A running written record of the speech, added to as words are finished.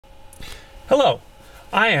Hello,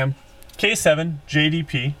 I am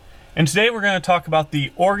K7JDP, and today we're going to talk about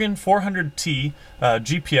the Oregon 400T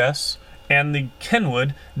GPS and the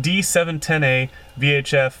Kenwood D710A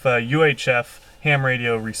VHF UHF ham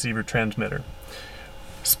radio receiver transmitter.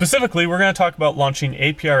 Specifically, we're going to talk about launching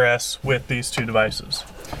APRS with these two devices.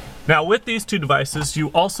 Now, with these two devices, you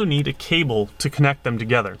also need a cable to connect them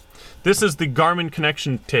together. This is the Garmin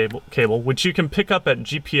connection cable, which you can pick up at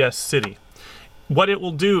GPS City. What it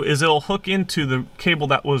will do is it'll hook into the cable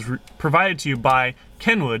that was provided to you by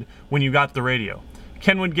Kenwood when you got the radio.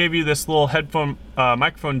 Kenwood gave you this little headphone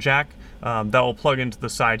microphone jack that will plug into the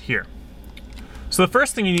side here. So the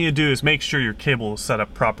first thing you need to do is make sure your cable is set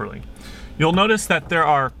up properly. You'll notice that there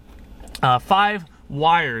are 5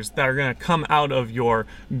 wires that are going to come out of your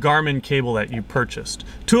Garmin cable that you purchased.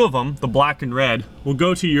 2 of them, the black and red, will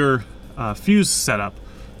go to your fuse setup.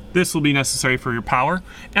 This will be necessary for your power.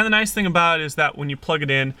 And the nice thing about it is that when you plug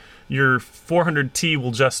it in, your 400T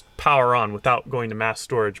will just power on without going to mass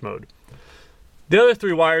storage mode. The other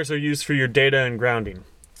 3 wires are used for your data and grounding.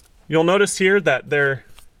 You'll notice here that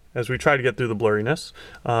as we try to get through the blurriness,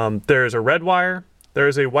 there's a red wire,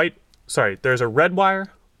 there's a red wire,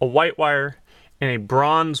 a white wire, and a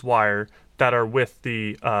bronze wire that are with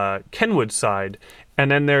the Kenwood side.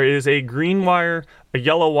 And then there is a green wire, a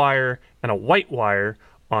yellow wire, and a white wire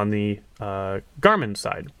on the Garmin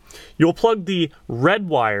side. You'll plug the red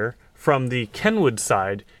wire from the Kenwood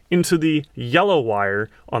side into the yellow wire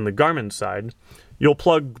on the Garmin side. You'll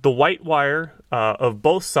plug the white wire of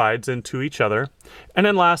both sides into each other. And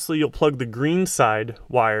then lastly, you'll plug the green side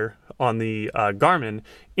wire on the Garmin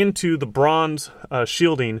into the bronze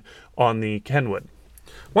shielding on the Kenwood.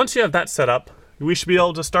 Once you have that set up, we should be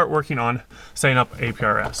able to start working on setting up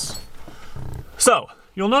APRS. So,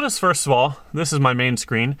 you'll notice first of all, this is my main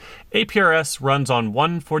screen. APRS runs on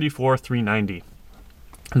 144.390.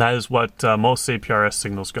 That is what most APRS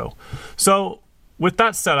signals go. So with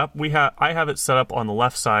that set up, I have it set up on the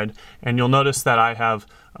left side, and you'll notice that I have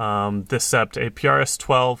this set up to APRS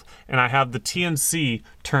 12, and I have the TNC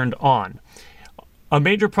turned on. A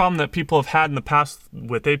major problem that people have had in the past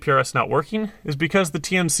with APRS not working is because the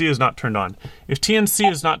TNC is not turned on. If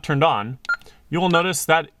TNC is not turned on, you will notice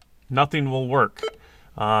that nothing will work.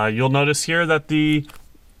 You'll notice here that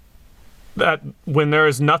when there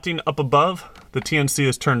is nothing up above, the TNC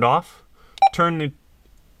is turned off. Turn the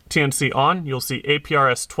TNC on, you'll see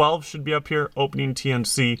APRS 12 should be up here. Opening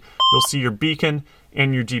TNC, you'll see your beacon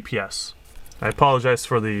and your GPS. I apologize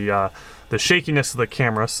for the shakiness of the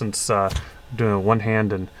camera since I'm doing it with one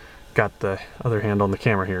hand and got the other hand on the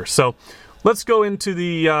camera here. So let's go into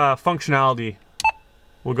the functionality.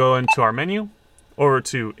 We'll go into our menu, over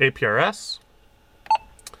to APRS.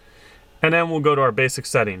 And then we'll go to our basic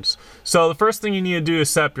settings. So the first thing you need to do is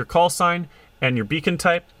set up your call sign and your beacon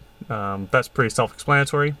type. That's pretty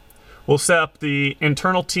self-explanatory. We'll set up the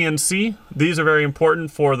internal TNC. These are very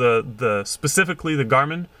important for specifically the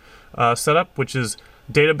Garmin setup, which is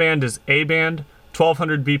data band is A band,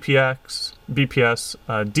 1200 BPS,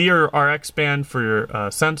 D or RX band for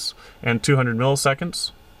your sense, and 200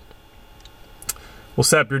 milliseconds. We'll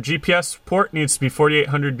set up your GPS port, needs to be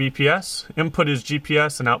 4800 BPS. Input is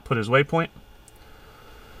GPS and output is waypoint.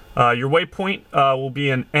 Your waypoint will be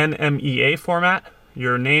an NMEA format.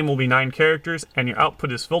 Your name will be 9 characters and your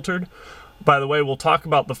output is filtered. By the way, we'll talk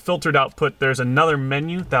about the filtered output. There's another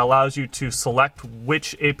menu that allows you to select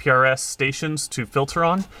which APRS stations to filter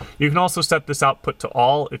on. You can also set this output to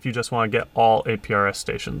all if you just want to get all APRS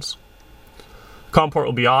stations. COM port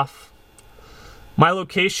will be off. My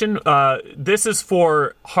location, this is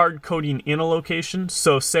for hard coding in a location.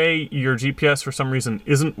 So say your GPS for some reason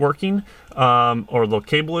isn't working, or the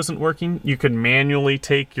cable isn't working, you could manually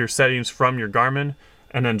take your settings from your Garmin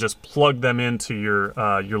and then just plug them into your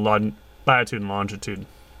latitude and longitude.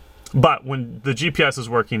 But when the GPS is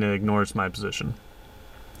working, it ignores my position.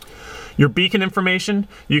 Your beacon information,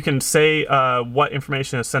 you can say what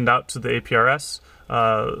information to send out to the APRS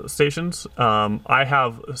stations. I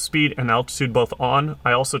have speed and altitude both on.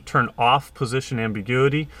 I also turn off position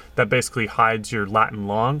ambiguity. That basically hides your lat and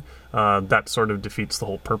long. That sort of defeats the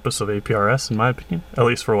whole purpose of APRS in my opinion, at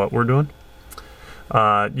least for what we're doing.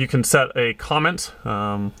 You can set a comment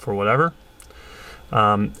for whatever.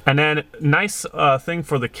 And then nice thing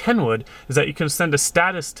for the Kenwood is that you can send a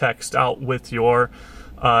status text out with your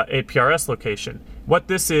APRS location. What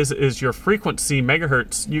this is your frequency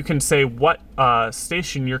megahertz. You can say what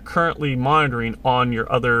station you're currently monitoring on your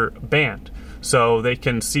other band, so they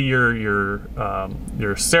can see your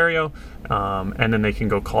stereo, and then they can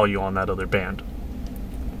go call you on that other band.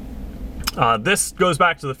 This goes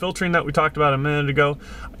back to the filtering that we talked about a minute ago.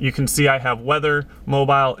 You can see I have weather,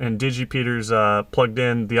 mobile, and digipeaters plugged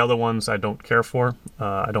in. The other ones I don't care for.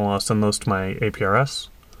 I don't want to send those to my APRS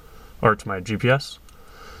or to my GPS.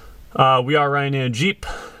 We are running in a Jeep,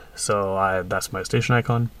 so that's my station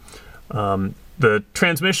icon. The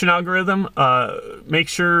transmission algorithm, make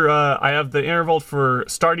sure I have the interval for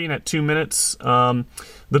starting at 2 minutes. The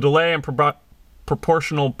delay and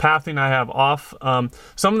proportional pathing I have off.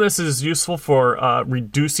 Some of this is useful for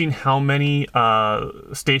reducing how many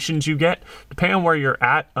stations you get. Depending on where you're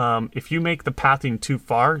at, if you make the pathing too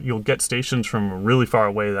far, you'll get stations from really far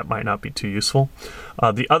away that might not be too useful.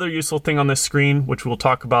 The other useful thing on this screen, which we'll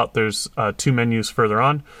talk about, there's 2 menus further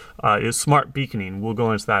on, is smart beaconing. We'll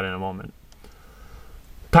go into that in a moment.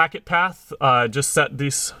 Packet path, just set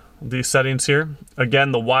these settings here.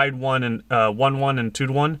 Again, the wide one and 1-1 and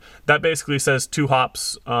 2-1. That basically says 2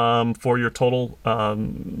 hops for your total.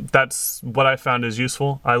 That's what I found is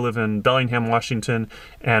useful. I live in Bellingham, Washington,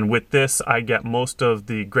 and with this I get most of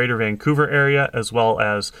the greater Vancouver area as well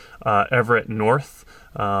as Everett North.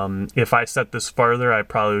 If I set this farther, I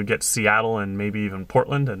probably would get Seattle and maybe even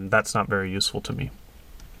Portland, and that's not very useful to me.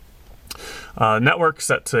 Network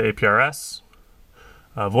set to APRS.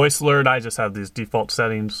 Voice alert, I just have these default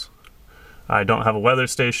settings. I don't have a weather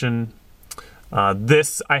station.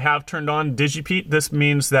 This I have turned on Digipeat. This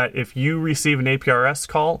means that if you receive an APRS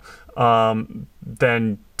call,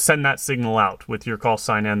 then send that signal out with your call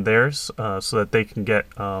sign and theirs so that they can get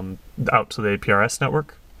out to the APRS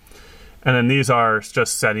network. And then these are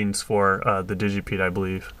just settings for the Digipeat, I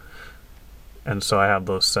believe. And so I have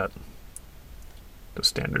those set to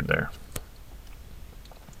standard there.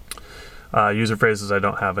 User phrases, I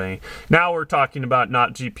don't have any. Now we're talking about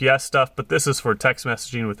not GPS stuff, but this is for text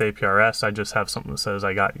messaging with APRS. I just have something that says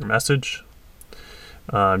I got your message.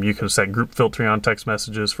 You can set group filtering on text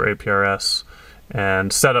messages for APRS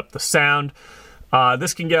and set up the sound.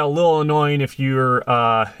 This can get a little annoying if you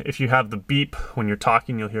have the beep when you're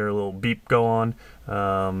talking. You'll hear a little beep go on.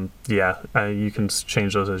 You can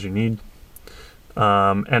change those as you need.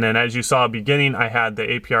 And then as you saw beginning, I had the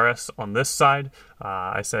APRS on this side.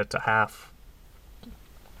 I set it to half.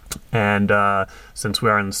 And since we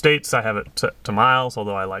are in the States, I have it set to miles,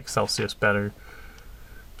 although I like Celsius better.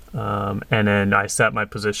 And then I set my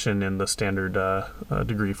position in the standard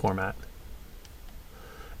degree format.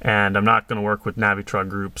 And I'm not going to work with Navitrug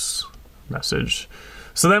groups message.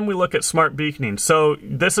 So then we look at smart beaconing. So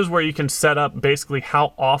this is where you can set up basically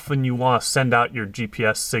how often you want to send out your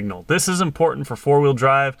GPS signal. This is important for four-wheel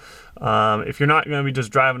drive. If you're not going to be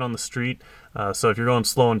just driving on the street, so if you're going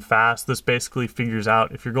slow and fast, this basically figures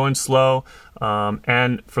out if you're going slow.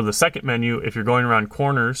 And for the second menu, if you're going around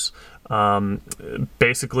corners,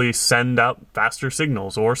 basically send out faster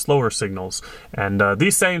signals or slower signals. And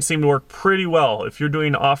these settings seem to work pretty well. If you're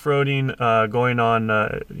doing off-roading, going on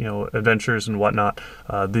adventures and whatnot,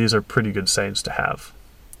 these are pretty good settings to have.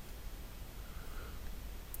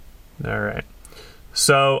 All right.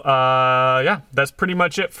 So that's pretty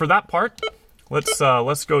much it for that part.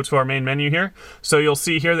 Let's go to our main menu here. So you'll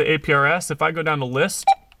see here the APRS. If I go down to list,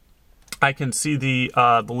 I can see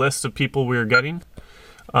the list of people we're getting.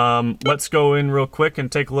 Let's go in real quick and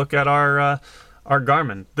take a look at our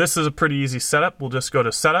Garmin. This is a pretty easy setup. We'll just go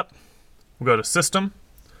to setup. We'll go to system.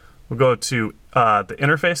 We'll go to the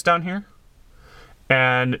interface down here.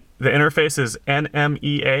 And the interface is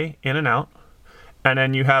NMEA, in and out. And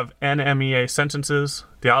then you have NMEA sentences,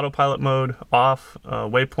 the autopilot mode, off,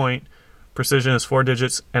 waypoint, precision is 4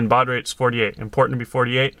 digits, and baud rate is 48. Important to be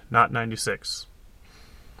 48, not 96.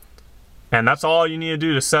 And that's all you need to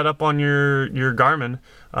do to set up on your Garmin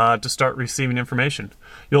to start receiving information.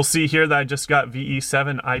 You'll see here that I just got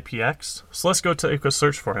VE7IPX. So let's go take a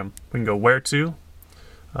search for him. We can go where to,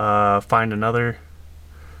 find another,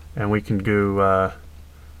 and we can go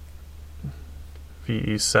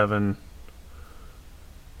VE7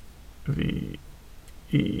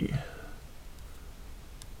 VE7.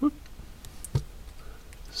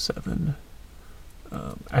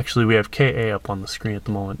 Actually, we have KA up on the screen at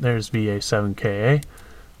the moment. There's VA7KA.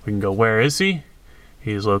 We can go, where is he?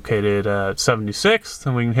 He's located at 76th,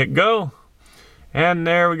 and we can hit go. And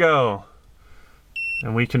there we go.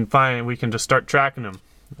 And we can just start tracking him.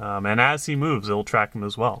 And as he moves, it'll track him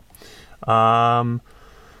as well.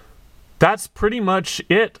 That's pretty much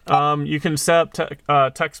it. You can set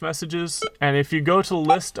up text messages, and if you go to the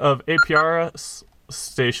list of APRS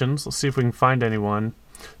stations, let's see if we can find anyone.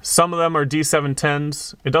 Some of them are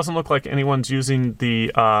D710s. It doesn't look like anyone's using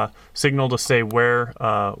the signal to say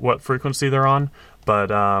what frequency they're on,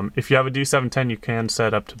 but if you have a D710, you can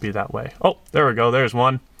set up to be that way. Oh, there we go. There's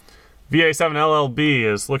one. VA7LLB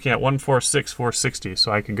is looking at 146,460,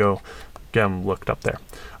 so I could go get them looked up there.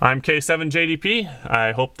 I'm K7JDP.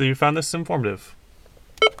 I hope that you found this informative.